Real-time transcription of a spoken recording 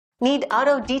Need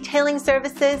auto detailing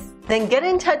services? Then get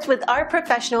in touch with our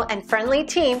professional and friendly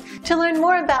team to learn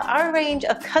more about our range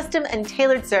of custom and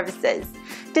tailored services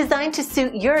designed to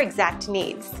suit your exact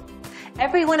needs.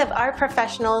 Every one of our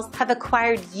professionals have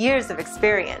acquired years of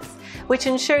experience, which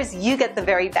ensures you get the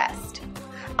very best.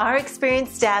 Our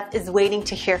experienced staff is waiting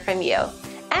to hear from you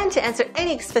and to answer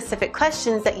any specific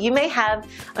questions that you may have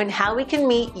on how we can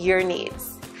meet your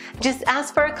needs. Just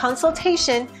ask for a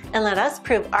consultation and let us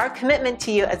prove our commitment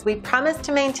to you as we promise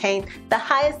to maintain the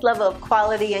highest level of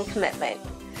quality and commitment.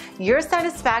 Your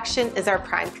satisfaction is our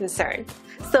prime concern.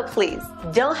 So please,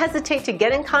 don't hesitate to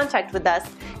get in contact with us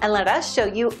and let us show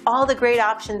you all the great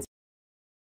options